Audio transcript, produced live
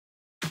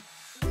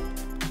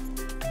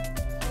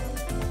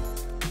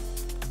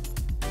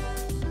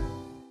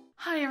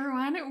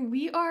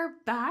we are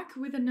back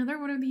with another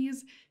one of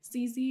these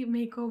CC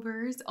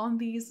makeovers on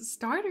these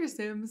starter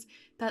sims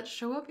that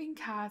show up in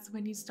CAS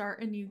when you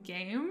start a new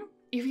game.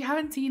 If you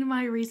haven't seen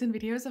my recent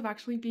videos, I've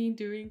actually been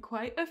doing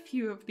quite a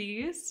few of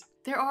these.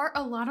 There are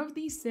a lot of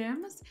these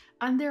sims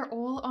and they're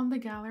all on the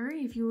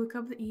gallery if you look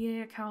up the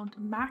EA account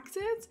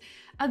maxis,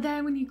 and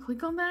then when you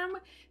click on them,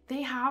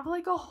 they have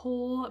like a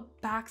whole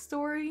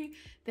backstory.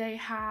 They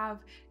have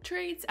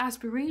traits,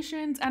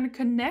 aspirations, and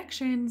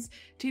connections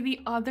to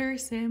the other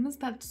sims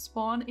that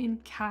spawn in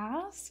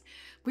CAS.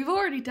 We've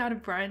already done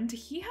Brent.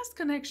 He has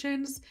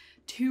connections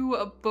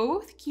to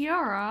both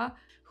Kiara,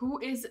 who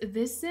is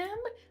this sim,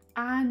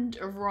 and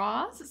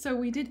Ross, so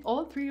we did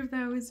all three of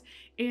those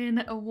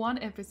in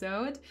one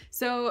episode,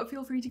 so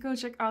feel free to go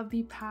check out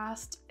the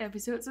past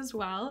episodes as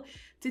well.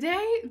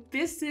 Today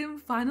this sim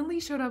finally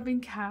showed up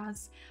in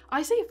CAS.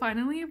 I say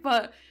finally,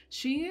 but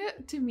she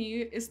to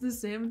me is the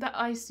sim that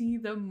I see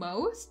the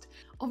most.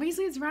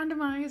 Obviously it's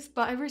randomized,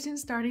 but ever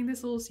since starting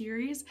this little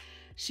series,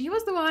 she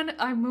was the one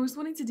I most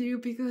wanted to do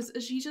because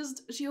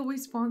she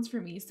always spawns for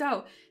me.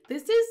 So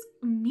this is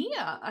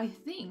Mia, I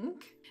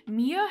think.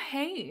 Mia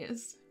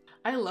Hayes.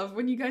 I love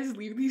when you guys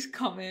leave these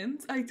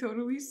comments. I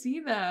totally see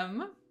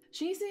them.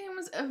 She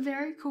seems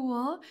very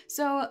cool.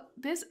 So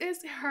this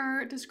is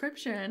her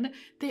description.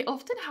 They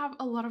often have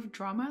a lot of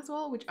drama as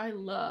well, which I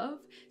love.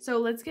 So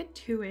let's get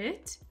to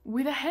it.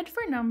 With a head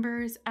for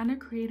numbers and a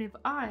creative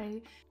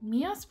eye,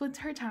 Mia splits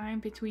her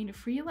time between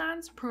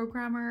freelance,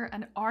 programmer,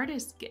 and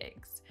artist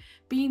gigs.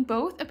 Being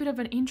both a bit of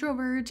an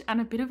introvert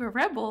and a bit of a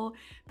rebel,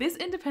 this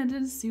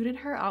independence suited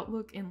her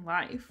outlook in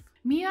life.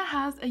 Mia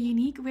has a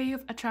unique way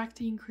of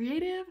attracting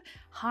creative,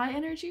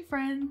 high-energy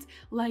friends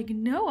like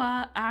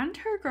Noah and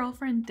her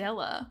girlfriend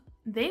Dela.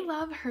 They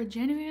love her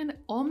genuine,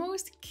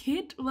 almost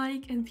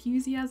kid-like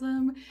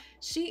enthusiasm.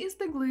 She is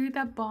the glue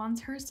that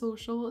bonds her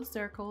social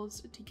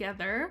circles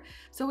together.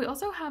 So we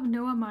also have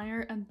Noah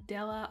Meyer and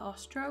Dela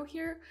Ostro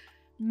here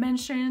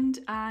mentioned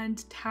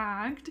and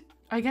tagged.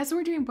 I guess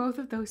we're doing both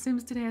of those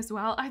sims today as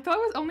well. I thought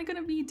it was only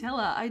gonna be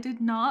Dela. I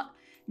did not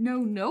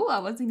know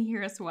Noah was in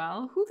here as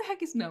well. Who the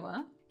heck is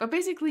Noah? But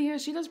basically,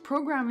 she does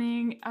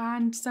programming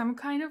and some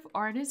kind of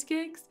artist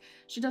gigs.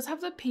 She does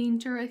have the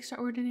painter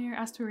extraordinaire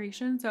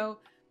aspiration, so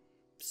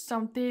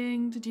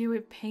something to do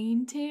with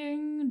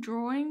painting,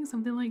 drawing,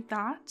 something like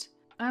that.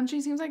 And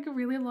she seems like a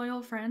really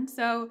loyal friend,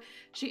 so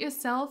she is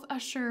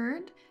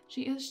self-assured,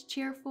 she is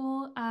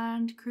cheerful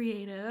and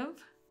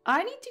creative.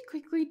 I need to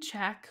quickly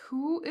check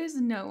who is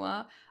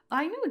Noah.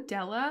 I know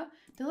Dela.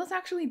 Dela's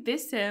actually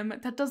this sim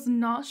that does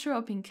not show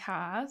up in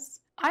CAS.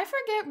 I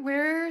forget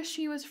where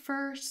she was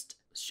first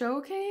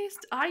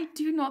showcased. I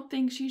do not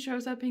think she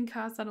shows up in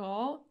CAS at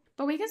all,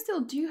 but we can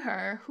still do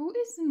her. Who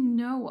is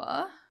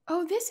Noah?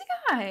 Oh, this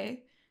guy,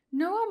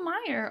 Noah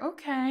Meyer.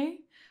 Okay,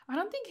 I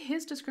don't think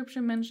his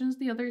description mentions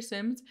the other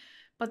sims,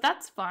 but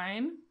that's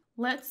fine.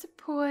 Let's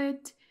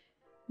put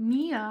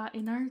Mia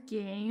in our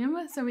game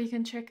so we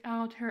can check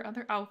out her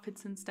other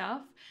outfits and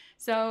stuff.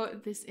 So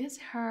this is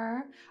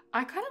her.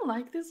 I kind of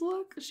like this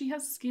look. She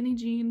has skinny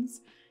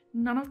jeans.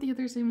 None of the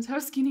other sims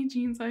have skinny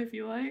jeans, I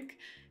feel like.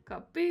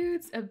 Got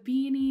boots, a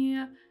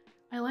beanie.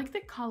 I like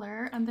the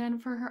color. And then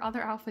for her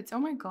other outfits, oh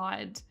my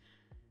god,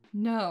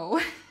 no.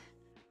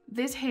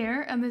 This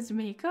hair and this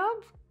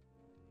makeup,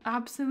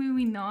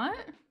 absolutely not.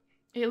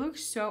 It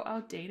looks so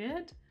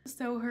outdated.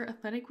 So her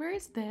athletic wear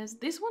is this.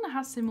 This one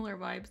has similar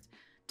vibes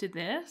to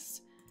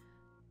this.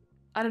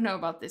 I don't know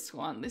about this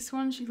one. This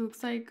one, she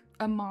looks like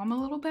a mom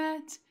a little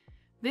bit.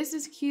 This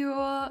is cute.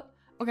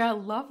 Okay, I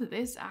love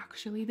this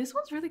actually. This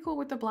one's really cool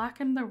with the black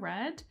and the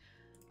red.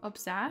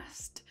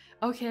 Obsessed.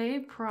 Okay,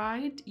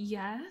 Pride,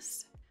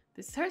 yes.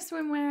 This is her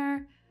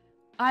swimwear.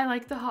 I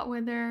like the hot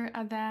weather,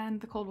 and then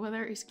the cold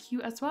weather is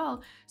cute as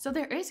well. So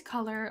there is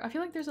color. I feel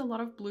like there's a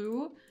lot of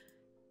blue.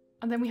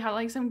 And then we have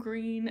like some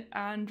green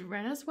and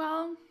red as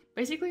well.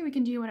 Basically, we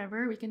can do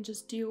whatever. We can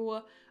just do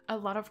a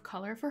lot of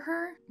color for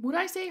her. Would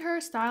I say her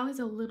style is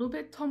a little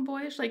bit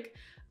tomboyish? Like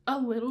a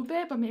little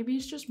bit, but maybe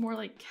it's just more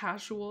like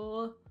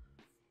casual.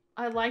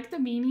 I like the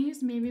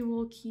beanies. Maybe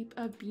we'll keep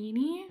a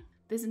beanie.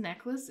 This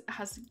necklace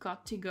has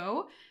got to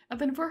go. And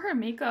then for her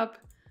makeup,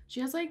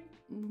 she has like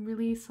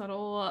really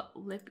subtle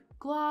lip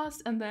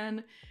gloss, and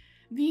then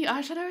the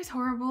eyeshadow is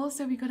horrible,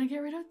 so we gotta get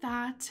rid of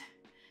that.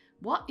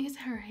 What is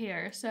her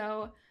hair?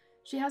 So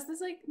she has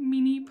this like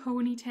mini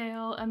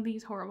ponytail and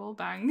these horrible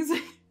bangs.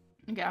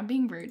 Okay, I'm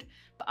being rude,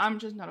 but I'm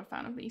just not a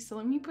fan of these. So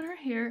let me put her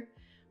hair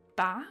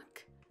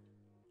back.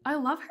 I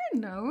love her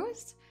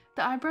nose.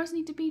 The eyebrows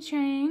need to be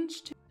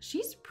changed.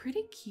 She's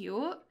pretty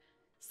cute.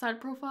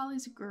 Side profile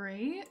is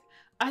great.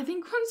 I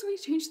think once we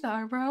change the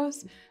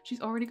eyebrows,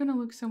 she's already gonna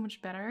look so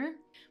much better.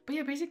 But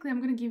yeah, basically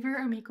I'm gonna give her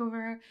a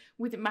makeover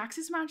with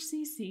maxis match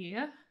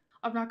CC.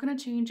 I'm not gonna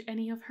change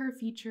any of her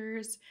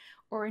features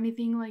or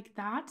anything like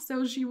that,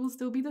 so she will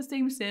still be the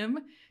same sim,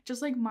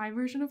 just like my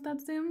version of that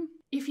sim.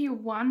 If you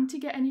want to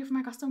get any of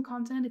my custom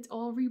content, it's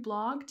all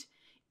reblogged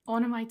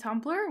on my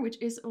Tumblr,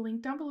 which is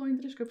linked down below in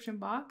the description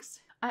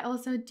box. I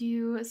also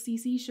do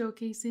CC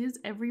showcases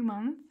every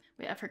month.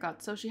 Wait, I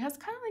forgot. So she has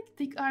kind of like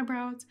thick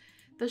eyebrows.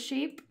 The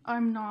shape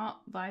I'm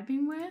not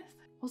vibing with.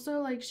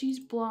 Also, like, she's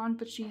blonde,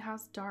 but she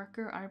has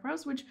darker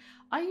eyebrows, which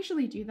I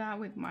usually do that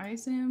with my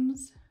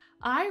Sims.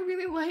 I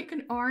really like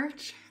an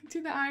arch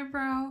to the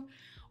eyebrow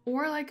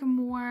or like a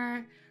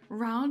more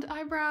round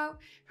eyebrow.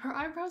 Her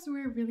eyebrows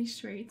were really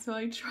straight, so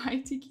I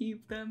tried to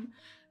keep them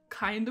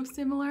kind of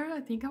similar. I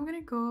think I'm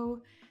gonna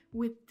go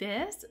with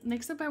this.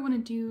 Next up, I want to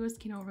do a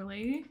skin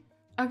overlay.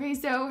 Okay,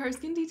 so her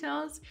skin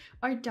details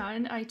are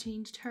done. I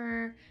changed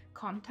her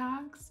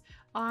contacts.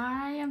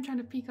 I am trying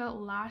to pick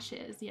out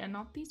lashes. Yeah,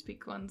 not these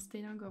big ones.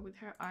 They don't go with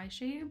her eye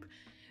shape.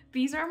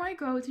 These are my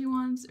go-to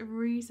ones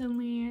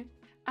recently.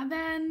 And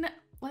then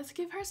let's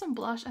give her some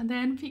blush and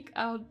then pick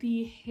out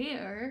the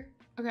hair.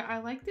 Okay, I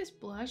like this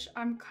blush.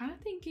 I'm kind of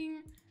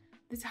thinking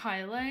this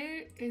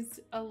highlight is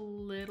a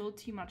little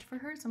too much for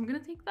her, so I'm gonna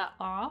take that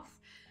off.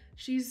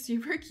 She's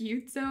super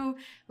cute, so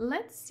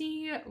let's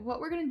see what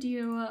we're gonna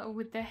do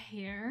with the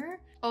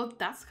hair. Oh,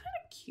 that's kind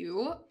of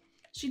cute.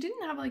 She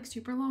didn't have like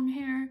super long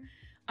hair.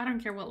 I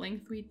don't care what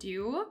length we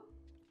do.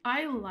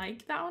 I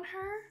like that on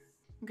her.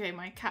 Okay,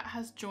 my cat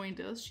has joined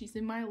us. She's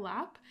in my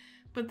lap.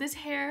 But this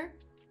hair,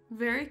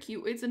 very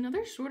cute. It's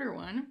another shorter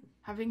one.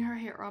 Having her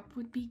hair up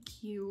would be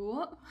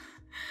cute.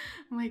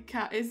 My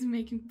cat is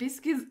making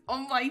biscuits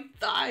on my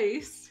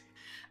thighs.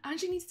 And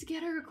she needs to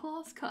get her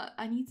claws cut.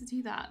 I need to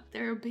do that.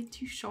 They're a bit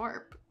too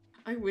sharp.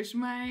 I wish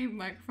my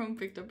microphone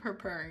picked up her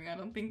purring. I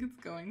don't think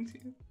it's going to.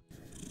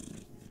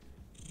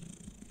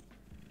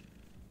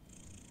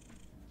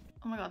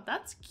 Oh my god,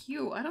 that's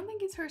cute. I don't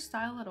think it's her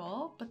style at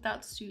all, but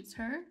that suits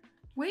her.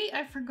 Wait,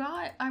 I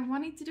forgot. I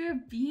wanted to do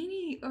a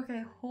beanie.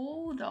 Okay,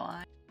 hold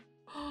on.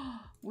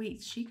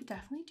 Wait, she could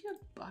definitely do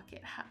a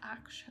bucket hat,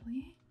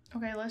 actually.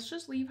 Okay, let's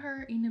just leave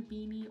her in a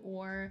beanie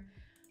or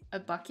a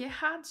bucket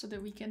hat so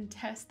that we can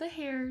test the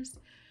hairs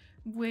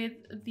with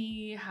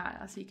the hat.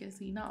 As you can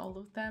see, not all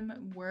of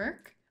them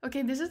work.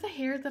 Okay, this is the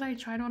hair that I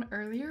tried on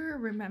earlier,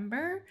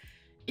 remember?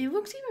 It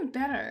looks even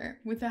better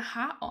with a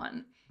hat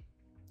on.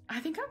 I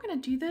think I'm gonna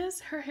do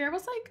this. Her hair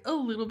was like a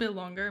little bit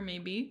longer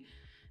maybe,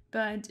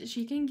 but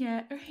she can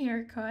get her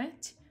hair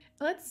cut.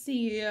 Let's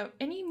see,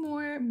 any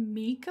more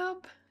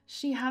makeup?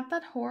 She had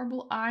that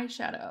horrible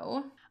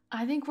eyeshadow.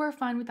 I think we're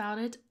fine without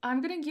it.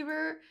 I'm gonna give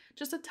her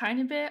just a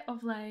tiny bit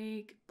of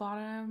like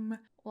bottom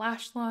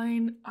lash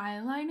line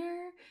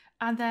eyeliner,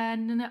 and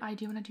then I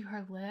do want to do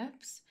her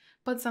lips,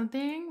 but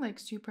something like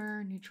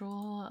super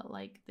neutral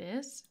like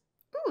this.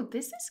 Ooh,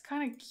 this is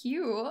kind of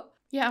cute.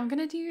 Yeah, I'm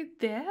gonna do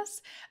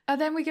this,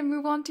 and then we can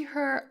move on to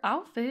her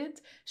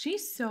outfit.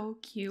 She's so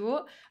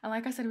cute, and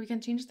like I said, we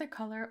can change the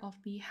color of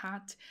the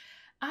hat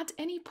at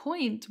any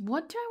point.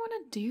 What do I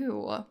want to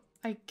do?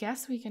 I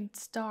guess we can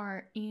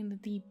start in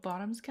the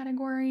bottoms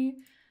category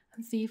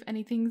and see if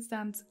anything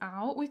stands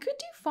out. We could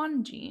do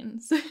fun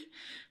jeans.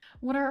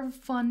 What are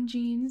fun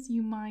jeans,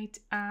 you might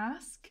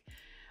ask?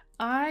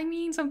 I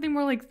mean something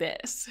more like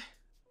this,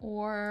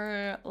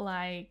 or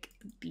like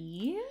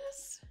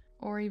these,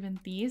 or even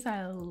these.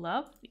 I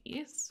love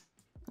these.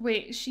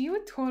 Wait, she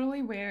would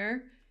totally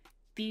wear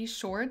these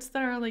shorts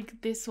that are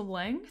like this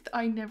length.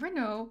 I never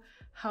know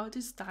how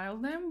to style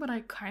them, but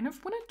I kind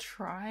of want to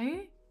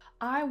try.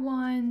 I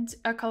want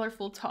a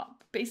colorful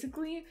top.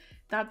 Basically,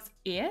 that's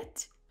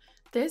it.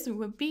 This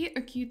would be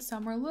a cute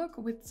summer look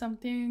with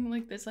something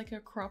like this, like a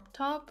crop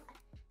top.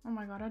 Oh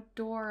my god,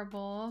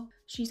 adorable.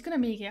 She's gonna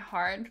make it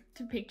hard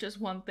to pick just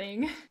one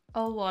thing.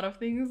 A lot of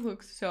things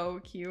look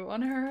so cute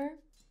on her.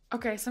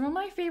 Okay, some of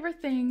my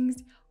favorite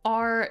things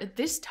are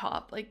this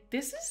top. Like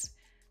this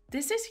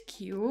is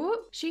cute.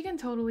 She can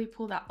totally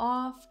pull that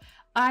off.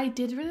 I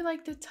did really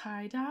like the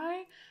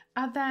tie-dye.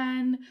 And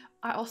then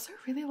I also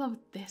really love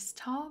this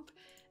top,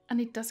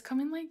 and it does come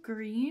in like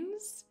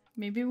greens.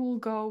 Maybe we'll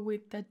go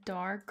with the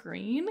dark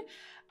green.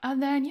 And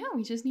then yeah,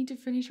 we just need to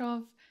finish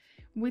off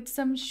with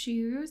some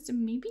shoes,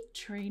 maybe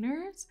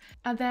trainers,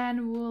 and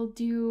then we'll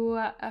do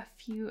a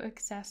few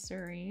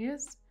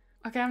accessories.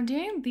 Okay, I'm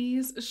doing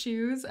these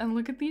shoes, and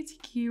look at these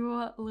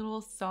cute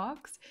little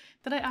socks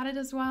that I added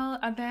as well.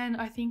 And then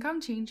I think I'm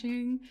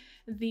changing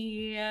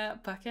the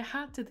bucket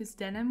hat to this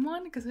denim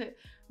one because it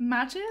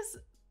matches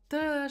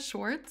the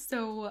shorts,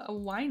 so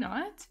why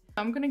not?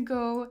 I'm gonna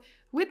go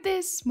with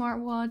this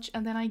smartwatch,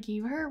 and then I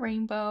gave her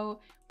rainbow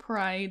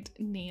pride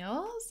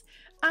nails,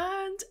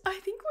 and I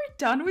think we're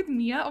done with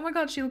Mia. Oh my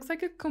god, she looks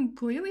like a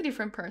completely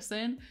different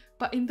person,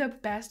 but in the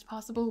best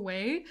possible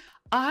way.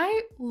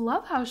 I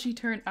love how she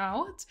turned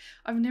out.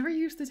 I've never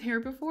used this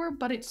hair before,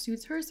 but it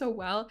suits her so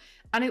well,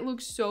 and it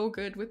looks so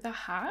good with the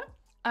hat.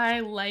 I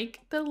like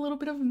the little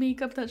bit of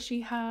makeup that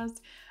she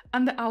has,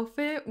 and the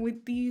outfit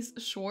with these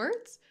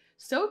shorts.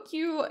 So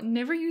cute.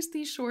 Never used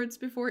these shorts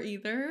before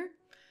either.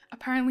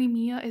 Apparently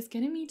Mia is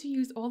getting me to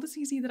use all the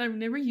CC that I've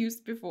never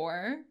used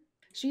before.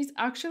 She's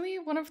actually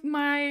one of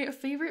my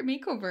favorite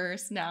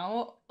makeovers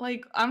now.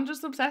 Like, I'm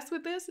just obsessed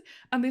with this,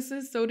 and this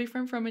is so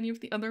different from any of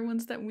the other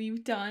ones that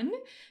we've done.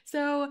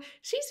 So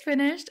she's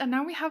finished, and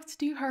now we have to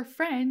do her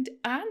friend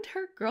and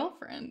her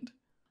girlfriend.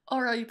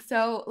 Alright,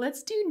 so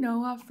let's do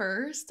Noah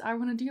first. I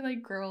want to do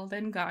like girl,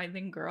 then guy,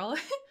 then girl.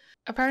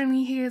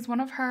 Apparently he is one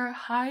of her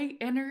high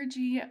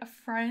energy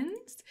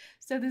friends.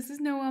 So this is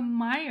Noah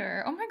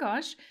Meyer. Oh my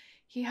gosh,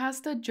 he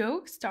has the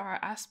joke star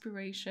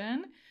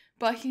aspiration,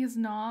 but he's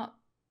not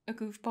a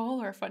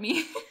goofball or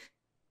funny.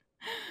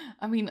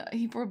 I mean,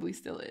 he probably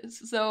still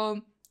is.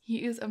 So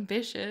he is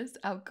ambitious,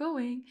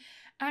 outgoing,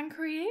 and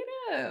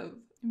creative.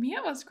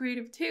 Mia was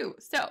creative too.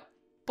 So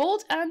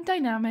bold and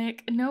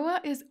dynamic, Noah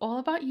is all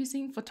about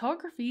using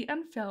photography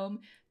and film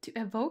to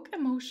evoke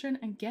emotion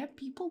and get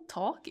people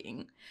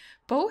talking.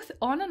 Both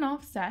on and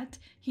off set,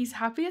 he's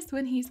happiest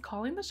when he's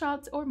calling the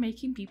shots or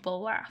making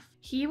people laugh.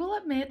 He will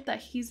admit that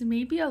he's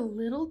maybe a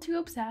little too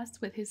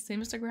obsessed with his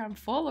Simstagram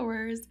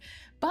followers,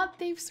 but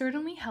they've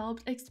certainly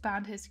helped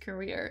expand his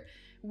career.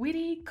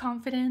 Witty,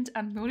 confident,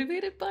 and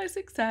motivated by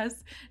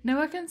success,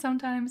 Noah can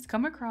sometimes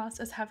come across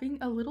as having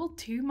a little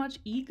too much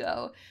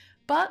ego,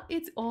 but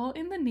it's all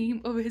in the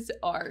name of his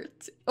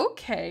art.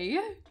 Okay,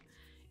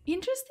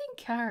 interesting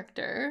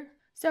character.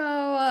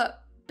 So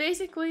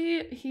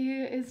basically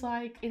he is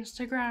like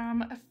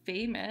Instagram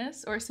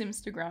famous, or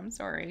Simstagram,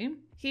 sorry.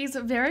 He's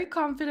very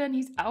confident,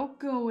 he's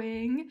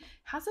outgoing,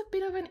 has a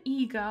bit of an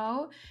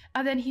ego,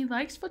 and then he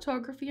likes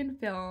photography and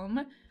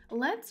film.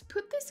 Let's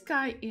put this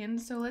guy in,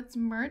 so let's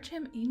merge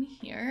him in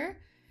here.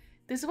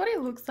 This is what he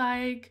looks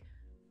like.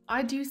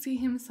 I do see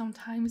him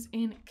sometimes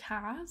in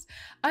CAS.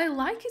 I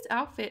like his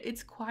outfit.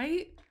 It's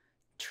quite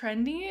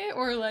trendy,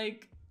 or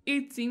like,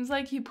 it seems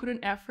like he put an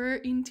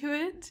effort into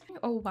it.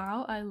 Oh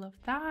wow, I love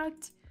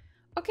that.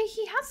 Okay,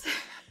 he has,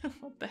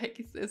 what the heck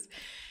is this?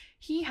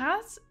 He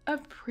has a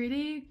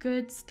pretty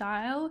good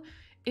style.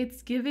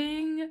 It's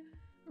giving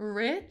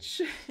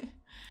rich,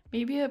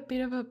 maybe a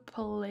bit of a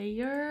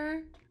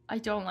player. I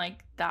don't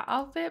like that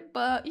outfit,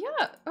 but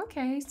yeah,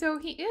 okay, so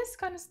he is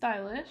kind of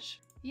stylish.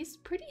 He's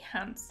pretty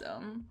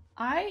handsome.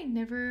 I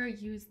never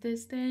use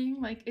this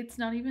thing, like it's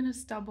not even a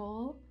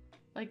stubble.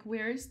 Like,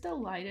 where's the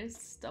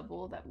lightest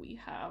stubble that we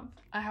have?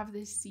 I have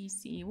this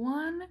CC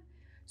one,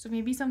 so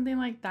maybe something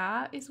like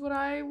that is what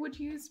I would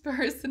use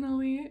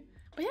personally.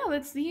 But yeah,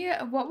 let's see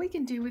what we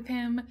can do with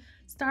him,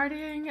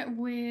 starting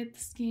with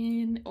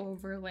skin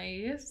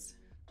overlays.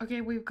 Okay,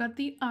 we've got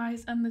the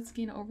eyes and the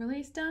skin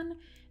overlays done.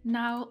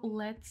 Now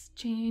let's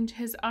change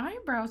his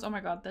eyebrows. Oh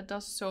my god, that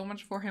does so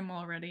much for him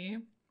already.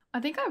 I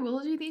think I will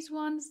do these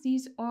ones.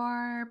 These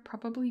are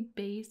probably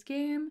base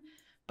game,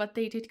 but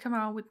they did come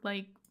out with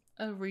like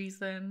a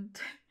recent,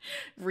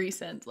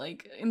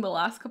 like in the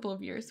last couple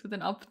of years with an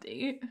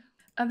update.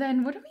 And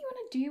then what do we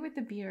want to do with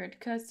the beard?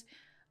 Because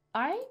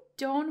I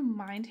don't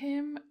mind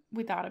him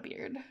without a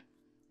beard.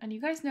 And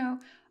you guys know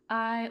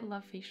I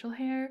love facial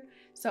hair.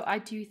 So I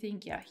do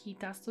think, yeah, he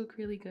does look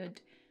really good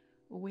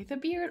with a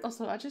beard.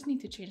 Also, I just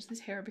need to change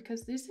this hair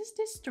because this is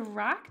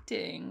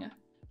distracting.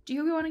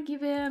 Do we want to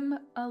give him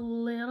a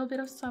little bit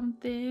of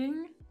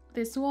something?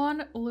 This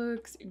one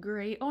looks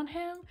great on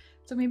him,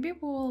 so maybe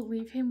we'll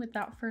leave him with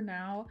that for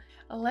now.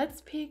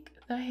 Let's pick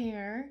the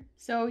hair.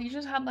 So he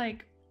just had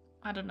like,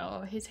 I don't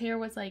know, his hair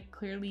was like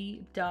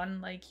clearly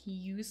done, like he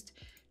used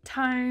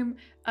time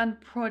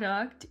and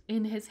product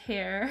in his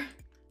hair.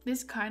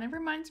 This kind of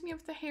reminds me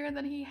of the hair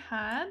that he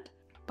had,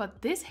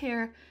 but this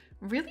hair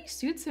really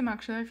suits him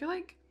actually. I feel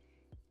like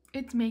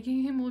it's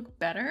making him look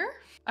better.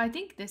 I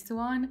think this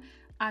one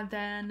and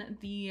then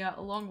the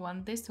long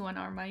one, this one,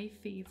 are my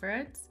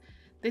favorites.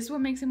 This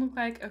one makes him look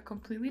like a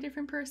completely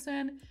different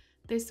person.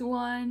 This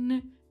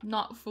one,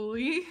 not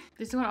fully.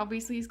 This one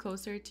obviously is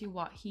closer to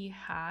what he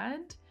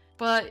had,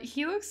 but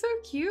he looks so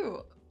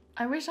cute.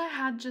 I wish I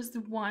had just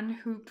one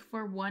hoop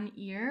for one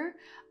ear.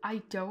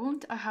 I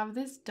don't. I have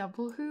this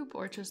double hoop,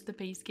 or just the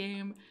base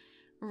game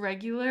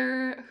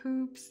regular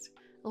hoops.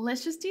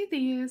 Let's just do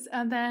these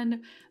and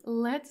then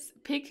let's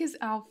pick his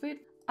outfit.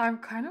 I'm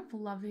kind of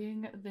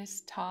loving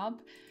this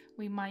top.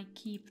 We might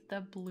keep the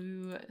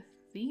blue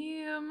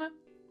theme.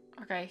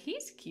 Okay,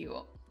 he's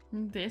cute.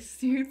 This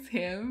suits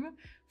him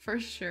for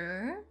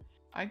sure.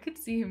 I could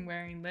see him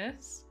wearing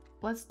this.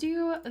 Let's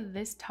do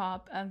this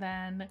top and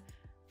then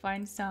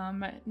find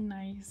some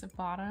nice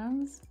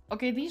bottoms.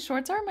 Okay, these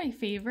shorts are my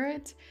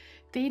favorite.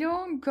 They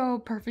don't go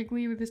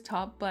perfectly with this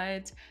top,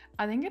 but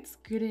I think it's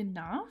good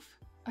enough.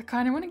 I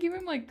kind of want to give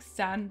him like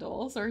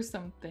sandals or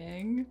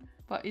something.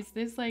 But is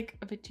this like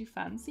a bit too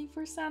fancy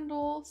for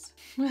sandals?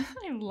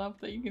 I love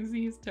that you can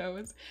see his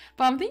toes.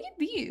 But I'm thinking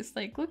these,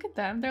 like, look at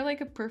them. They're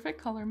like a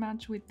perfect color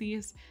match with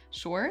these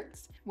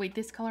shorts. Wait,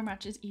 this color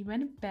match is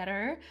even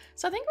better.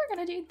 So I think we're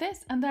gonna do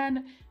this. And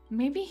then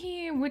maybe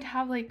he would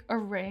have like a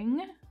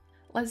ring.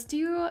 Let's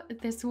do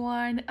this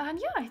one. And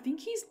yeah, I think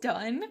he's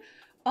done.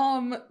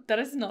 That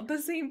is not the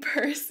same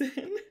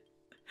person.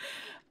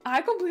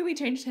 I completely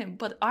changed him,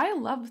 but I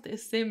love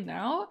this sim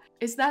now.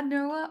 Is that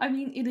Noah? I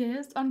mean, it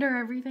is. Under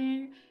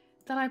everything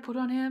that I put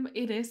on him,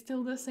 it is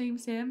still the same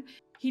sim.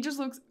 He just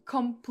looks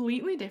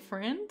completely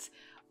different.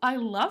 I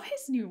love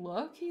his new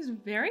look. He's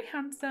very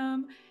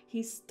handsome.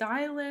 He's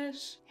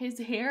stylish. His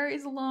hair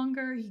is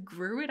longer. He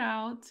grew it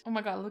out. Oh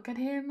my god, look at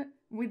him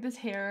with this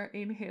hair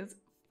in his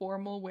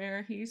formal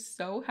wear. He's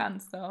so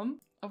handsome.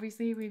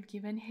 Obviously, we've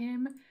given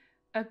him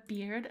a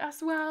beard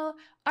as well.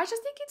 I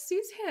just think it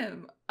suits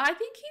him. I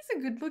think he's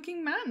a good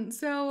looking man.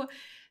 So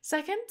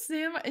second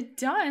sim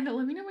done.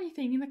 Let me know what you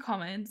think in the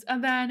comments.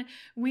 And then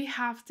we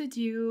have to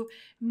do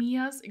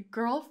Mia's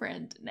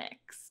girlfriend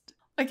next.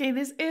 Okay,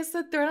 this is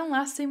the third and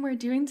last sim we're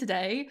doing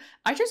today.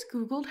 I just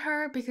googled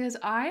her because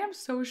I am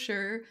so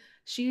sure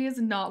she is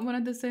not one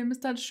of the sims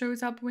that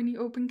shows up when you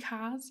open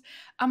CAS.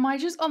 Am I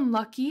just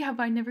unlucky? Have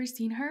I never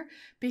seen her?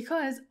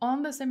 Because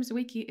on the Sims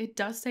wiki, it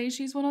does say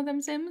she's one of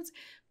them sims,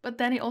 but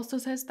then it also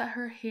says that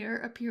her hair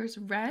appears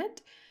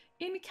red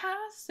in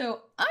CAS,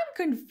 so I'm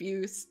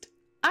confused.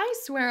 I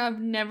swear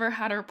I've never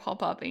had her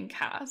pop up in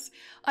CAS.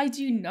 I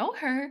do know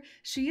her.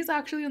 She is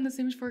actually on the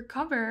Sims 4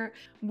 cover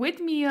with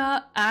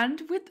Mia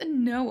and with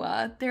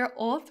Noah. They're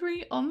all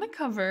three on the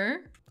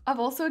cover. I've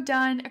also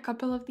done a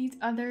couple of these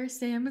other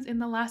sims in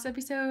the last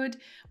episode.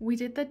 We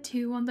did the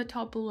two on the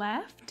top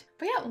left.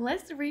 But yeah,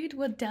 let's read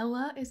what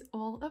Dela is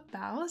all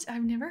about.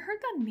 I've never heard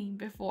that name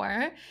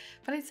before,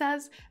 but it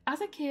says, as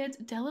a kid,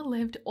 Dela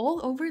lived all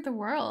over the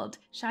world,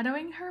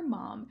 shadowing her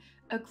mom,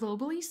 a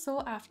globally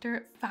sought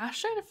after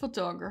fashion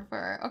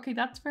photographer. Okay,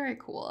 that's very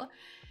cool.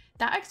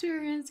 That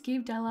experience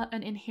gave Dela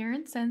an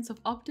inherent sense of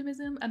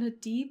optimism and a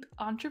deep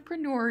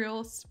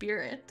entrepreneurial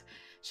spirit.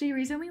 She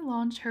recently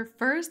launched her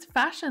first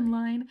fashion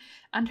line,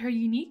 and her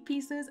unique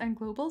pieces and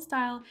global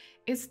style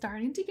is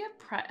starting to get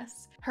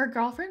press. Her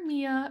girlfriend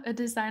Mia, a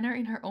designer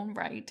in her own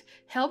right,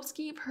 helps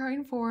keep her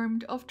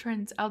informed of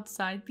trends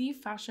outside the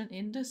fashion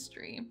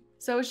industry.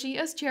 So she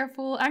is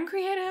cheerful and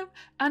creative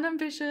and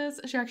ambitious.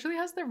 She actually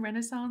has the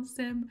Renaissance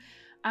sim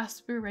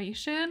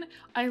aspiration.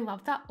 I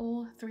love that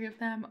all three of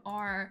them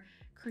are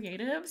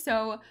creative,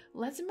 so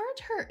let's merge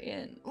her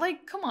in.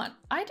 Like, come on,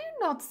 I do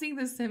not see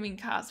this sim in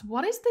CAS.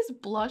 What is this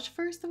blush,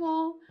 first of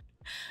all?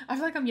 I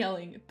feel like I'm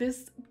yelling.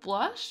 This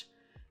blush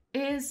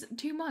is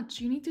too much.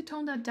 You need to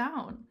tone that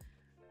down.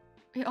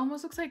 It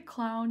almost looks like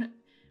clown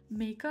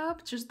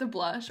makeup, just the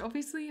blush.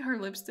 Obviously her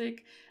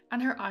lipstick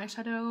and her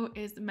eyeshadow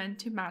is meant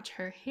to match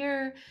her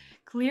hair.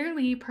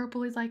 Clearly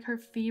purple is like her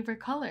favorite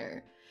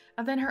color.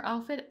 And then her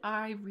outfit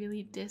I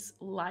really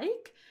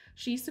dislike.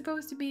 She's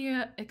supposed to be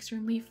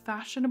extremely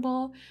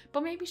fashionable,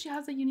 but maybe she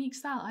has a unique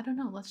style. I don't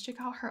know. Let's check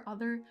out her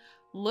other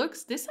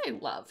looks. This I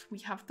love. We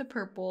have the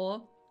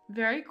purple.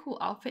 Very cool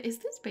outfit. Is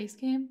this base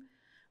game?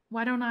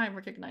 Why don't I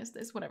recognize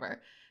this?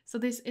 Whatever. So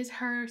this is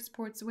her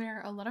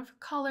sportswear. A lot of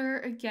color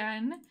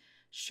again.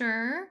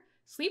 Sure.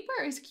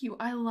 Sleepwear is cute.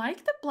 I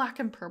like the black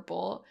and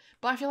purple,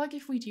 but I feel like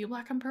if we do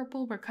black and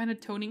purple, we're kind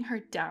of toning her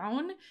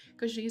down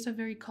because she is a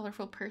very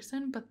colorful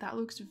person, but that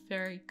looks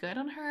very good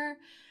on her.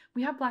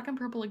 We have black and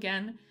purple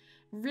again.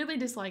 Really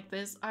dislike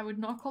this. I would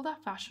not call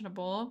that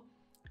fashionable.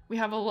 We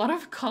have a lot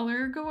of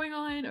color going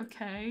on.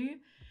 Okay.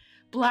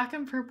 Black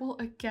and purple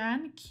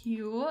again.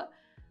 Cute.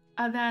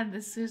 And then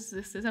this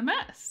is a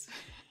mess.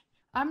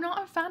 I'm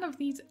not a fan of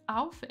these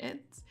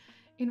outfits.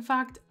 In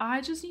fact, I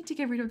just need to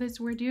get rid of this.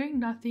 We're doing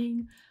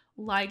nothing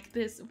like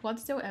this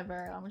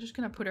whatsoever. I'm just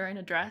gonna put her in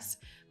a dress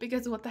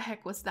because what the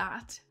heck was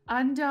that?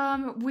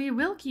 And we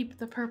will keep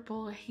the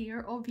purple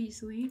here,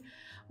 obviously.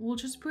 We'll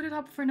just put it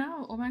up for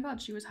now. Oh my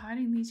god, she was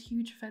hiding these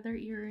huge feather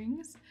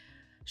earrings.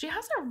 She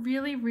has a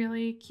really,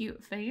 really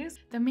cute face.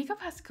 The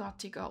makeup has got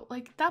to go.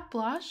 Like, that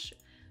blush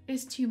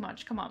is too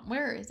much. Come on,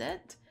 where is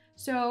it?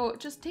 So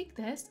just take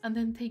this and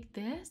then take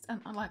this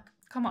and I'm like,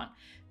 come on,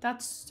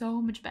 that's so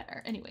much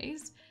better.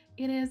 Anyways,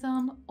 it is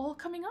all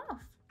coming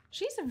off.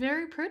 She's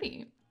very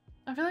pretty.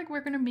 I feel like we're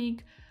gonna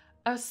make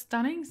a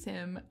stunning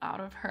sim out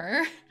of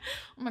her.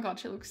 Oh my god,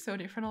 she looks so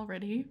different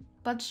already.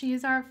 But she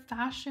is our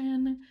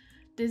fashion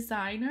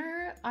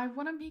designer. I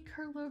want to make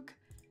her look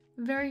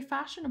very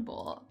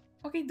fashionable.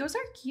 Okay, those are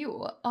cute.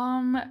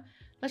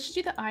 Let's just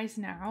do the eyes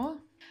now.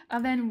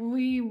 And then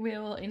we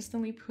will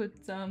instantly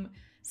put some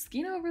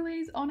skin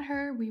overlays on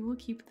her. We will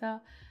keep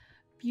the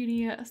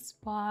beauty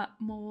spot,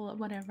 mole,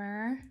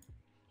 whatever.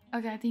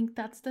 Okay, I think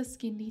that's the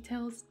skin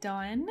details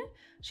done.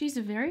 She's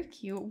very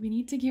cute. We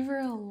need to give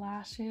her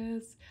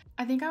lashes.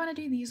 I think I want to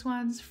do these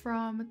ones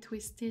from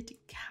Twisted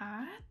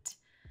Cat.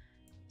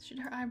 Should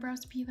her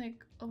eyebrows be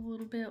like a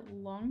little bit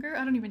longer?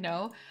 I don't even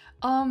know.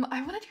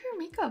 I want to do her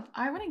makeup.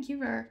 I want to give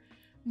her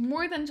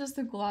more than just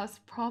a gloss,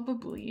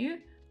 probably.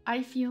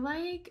 I feel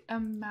like a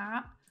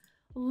matte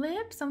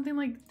lip, something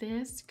like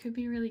this, could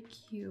be really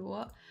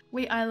cute.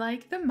 Wait, I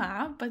like the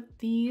matte, but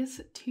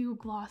these two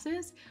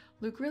glosses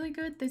look really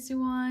good. This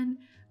one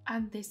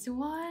and this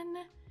one.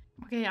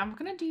 Okay, I'm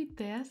gonna do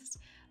this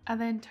and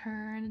then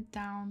turn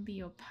down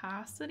the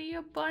opacity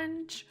a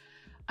bunch.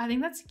 I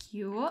think that's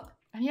cute.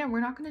 And yeah,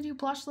 we're not gonna do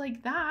blush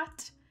like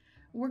that.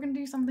 We're gonna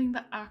do something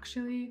that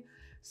actually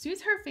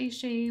suits her face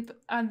shape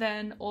and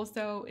then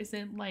also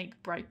isn't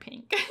like bright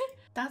pink.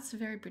 That's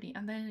very pretty.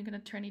 And then I'm gonna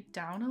turn it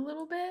down a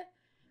little bit.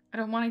 I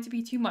don't want it to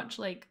be too much.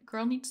 Like,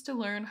 girl needs to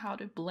learn how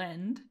to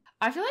blend.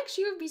 I feel like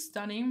she would be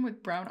stunning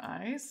with brown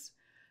eyes.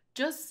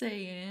 Just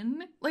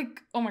saying.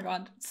 Like, oh my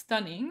god,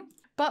 stunning.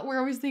 But we're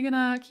obviously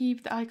gonna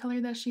keep the eye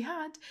color that she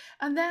had.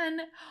 And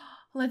then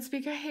let's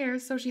pick her hair.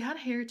 So she had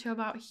hair to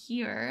about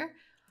here.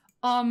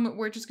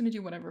 We're just gonna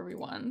do whatever we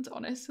want,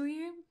 honestly.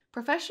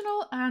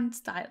 Professional and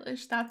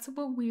stylish. That's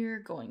what we're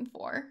going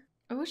for.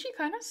 Oh, she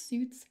kind of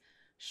suits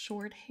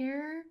short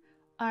hair.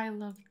 I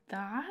love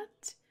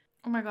that.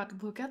 Oh my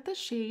god, look at the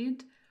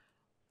shade.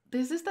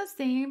 This is the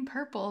same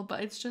purple,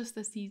 but it's just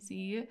the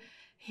CC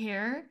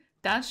hair.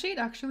 That shade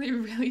actually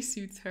really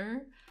suits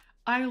her.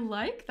 I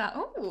like that.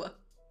 Oh,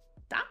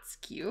 that's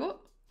cute.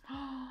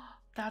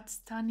 That's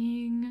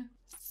stunning.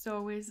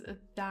 So is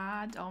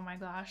that. Oh my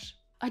gosh.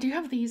 I do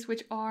have these,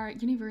 which are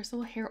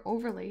universal hair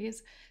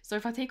overlays. So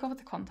if I take off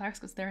the contacts,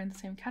 because they're in the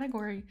same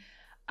category,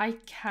 I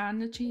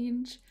can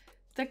change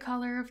the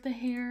color of the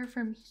hair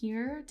from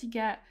here to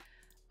get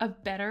a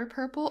better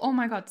purple. Oh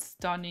my god,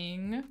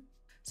 stunning.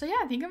 So yeah,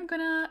 I think I'm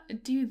gonna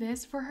do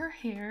this for her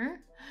hair.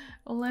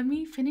 Let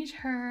me finish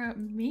her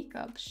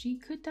makeup. She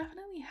could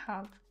definitely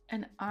have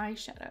an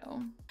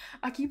eyeshadow.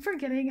 I keep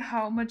forgetting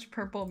how much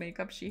purple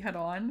makeup she had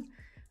on.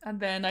 And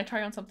then I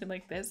try on something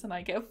like this and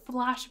I get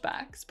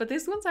flashbacks. But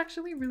this one's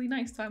actually really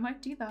nice, so I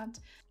might do that.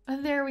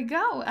 And there we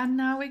go. And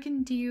now we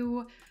can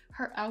do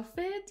her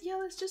outfit. Yeah,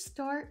 let's just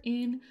start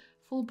in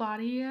full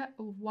body.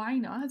 Why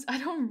not? I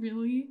don't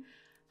really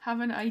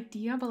have an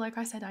idea, but like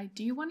I said, I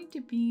do want it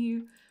to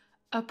be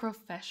a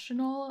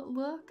professional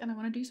look, and I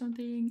want to do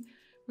something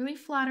really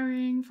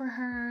flattering for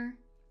her.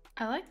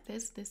 I like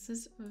this. This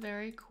is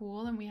very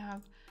cool, and we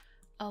have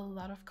a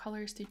lot of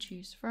colors to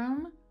choose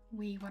from.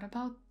 Wait, what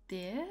about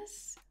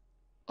this?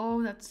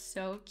 Oh, that's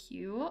so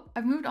cute.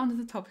 I've moved on to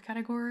the top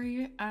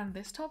category, and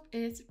this top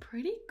is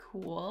pretty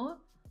cool.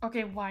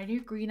 Okay, why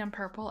do green and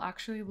purple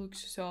actually look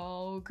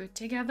so good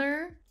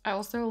together? I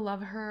also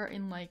love her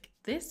in like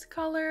this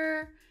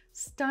color.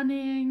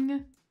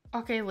 Stunning.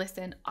 Okay,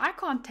 listen, I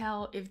can't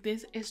tell if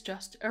this is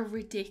just a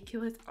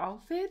ridiculous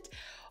outfit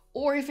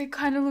or if it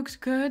kind of looks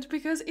good,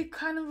 because it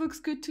kind of looks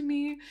good to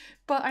me,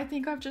 but I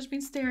think I've just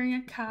been staring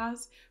at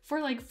CAS for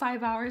like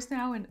 5 hours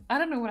now and I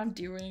don't know what I'm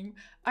doing.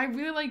 I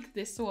really like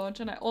this swatch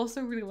and I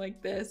also really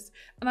like this,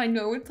 and I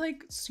know it's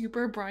like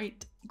super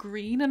bright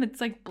green and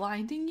it's like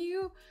blinding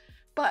you,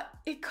 but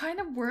it kind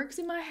of works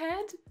in my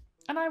head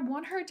and I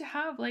want her to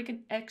have like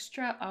an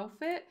extra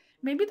outfit.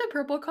 Maybe the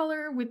purple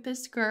color with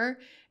this skirt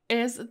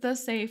is the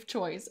safe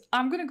choice.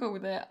 I'm gonna go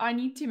with it. I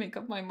need to make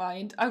up my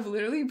mind. I've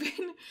literally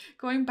been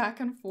going back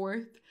and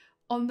forth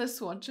on the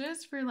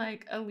swatches for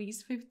like at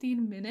least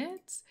 15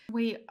 minutes.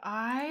 Wait,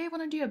 I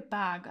want to do a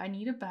bag. I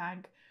need a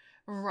bag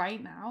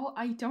right now.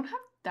 I don't have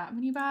that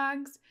many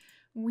bags.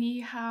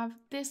 We have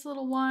this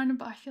little one,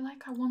 but I feel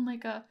like I want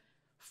like a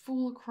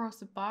full across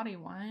the body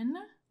one,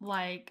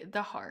 like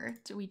the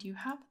heart. We do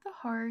have the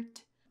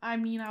heart. I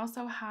mean, I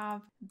also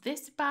have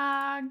this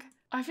bag.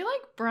 I feel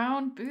like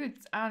brown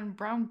boots and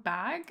brown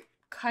bag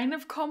kind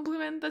of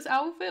complement this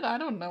outfit. I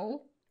don't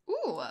know.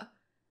 Ooh,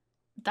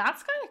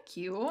 that's kind of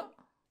cute.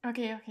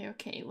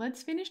 Okay.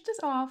 Let's finish this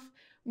off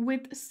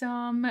with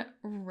some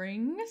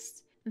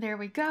rings. There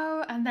we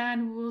go. And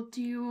then we'll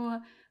do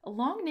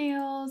long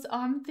nails.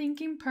 I'm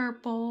thinking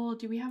purple.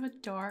 Do we have a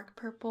dark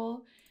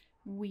purple?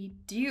 We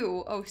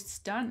do. Oh,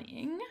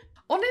 stunning.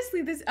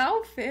 Honestly, this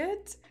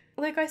outfit,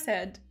 like I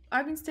said,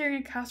 I've been staring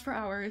at CAS for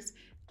hours.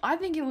 I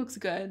think it looks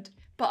good,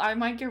 but I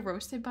might get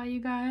roasted by you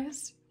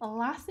guys. The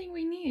last thing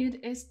we need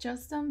is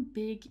just some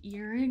big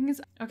earrings.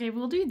 Okay,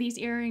 we'll do these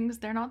earrings.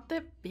 They're not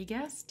the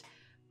biggest,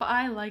 but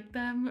I like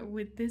them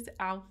with this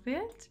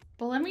outfit.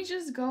 But let me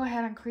just go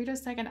ahead and create a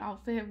second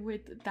outfit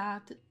with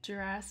that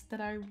dress that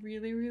I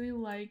really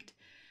liked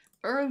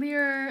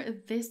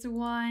earlier. This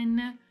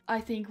one,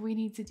 I think we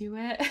need to do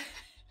it.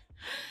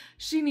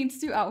 She needs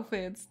 2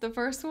 outfits. The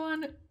first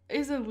one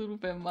is a little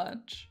bit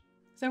much.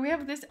 So we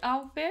have this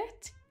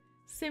outfit,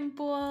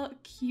 simple,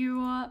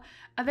 cute,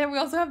 and then we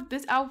also have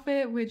this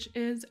outfit, which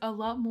is a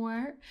lot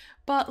more.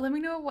 But let me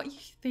know what you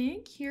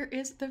think. Here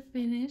is the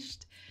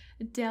finished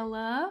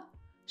Dela.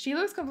 She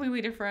looks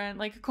completely different,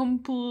 like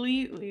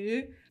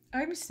completely.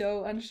 I'm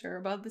so unsure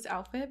about this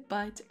outfit,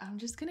 but I'm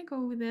just gonna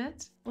go with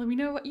it. Let me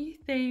know what you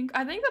think.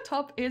 I think the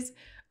top is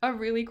a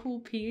really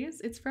cool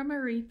piece. It's from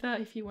Aretha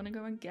if you want to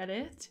go and get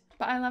it.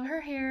 But I love her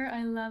hair.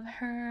 I love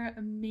her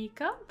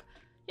makeup.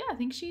 Yeah, I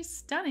think she's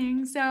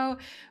stunning. So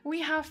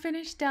we have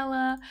finished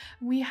Dela,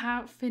 we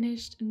have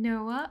finished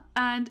Noah,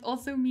 and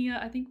also Mia.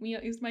 I think Mia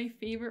is my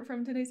favorite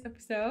from today's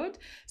episode.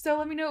 So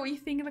let me know what you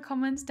think in the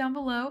comments down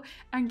below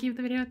and give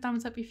the video a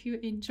thumbs up if you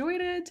enjoyed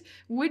it.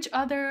 Which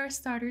other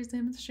starter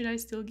sims should I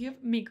still give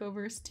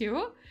makeovers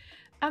to?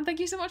 And thank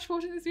you so much for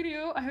watching this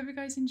video. I hope you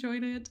guys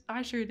enjoyed it.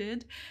 I sure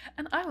did.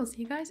 And I will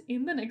see you guys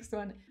in the next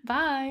one.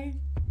 Bye!